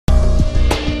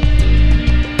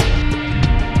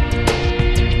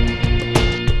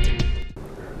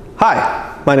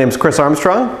Hi, my name is Chris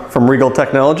Armstrong from Rigol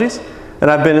Technologies,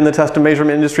 and I've been in the test and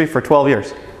measurement industry for 12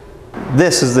 years.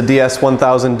 This is the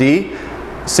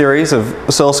DS1000D series of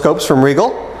oscilloscopes from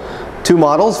Rigol. Two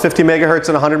models, 50 megahertz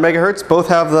and 100 megahertz, both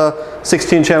have the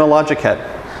 16-channel logic head.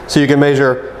 So you can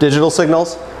measure digital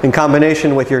signals in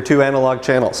combination with your two analog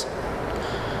channels.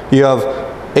 You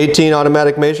have 18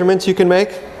 automatic measurements you can make,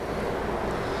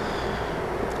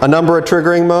 a number of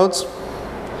triggering modes.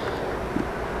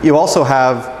 You also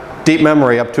have deep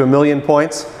memory up to 1 million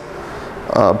points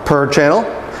per channel,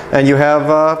 and you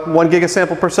have 1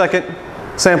 gigasample per second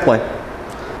sampling.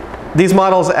 These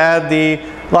models add the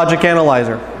logic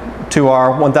analyzer to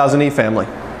our 1000E family.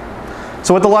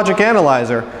 So with the logic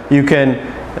analyzer, you can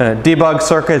debug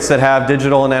circuits that have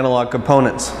digital and analog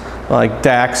components like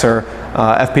DACs or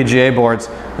FPGA boards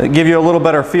that give you a little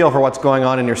better feel for what's going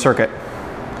on in your circuit.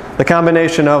 The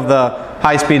combination of the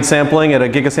high-speed sampling at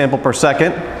 1 gigasample per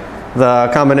second,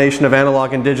 the combination of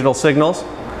analog and digital signals,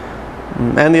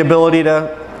 and the ability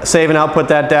to save and output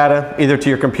that data either to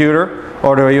your computer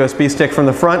or to a USB stick from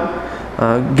the front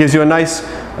gives you a nice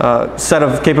set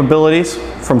of capabilities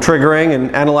from triggering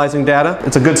and analyzing data.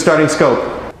 It's a good starting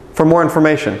scope. For more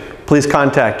information, please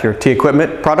contact your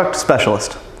T-Equipment product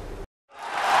specialist.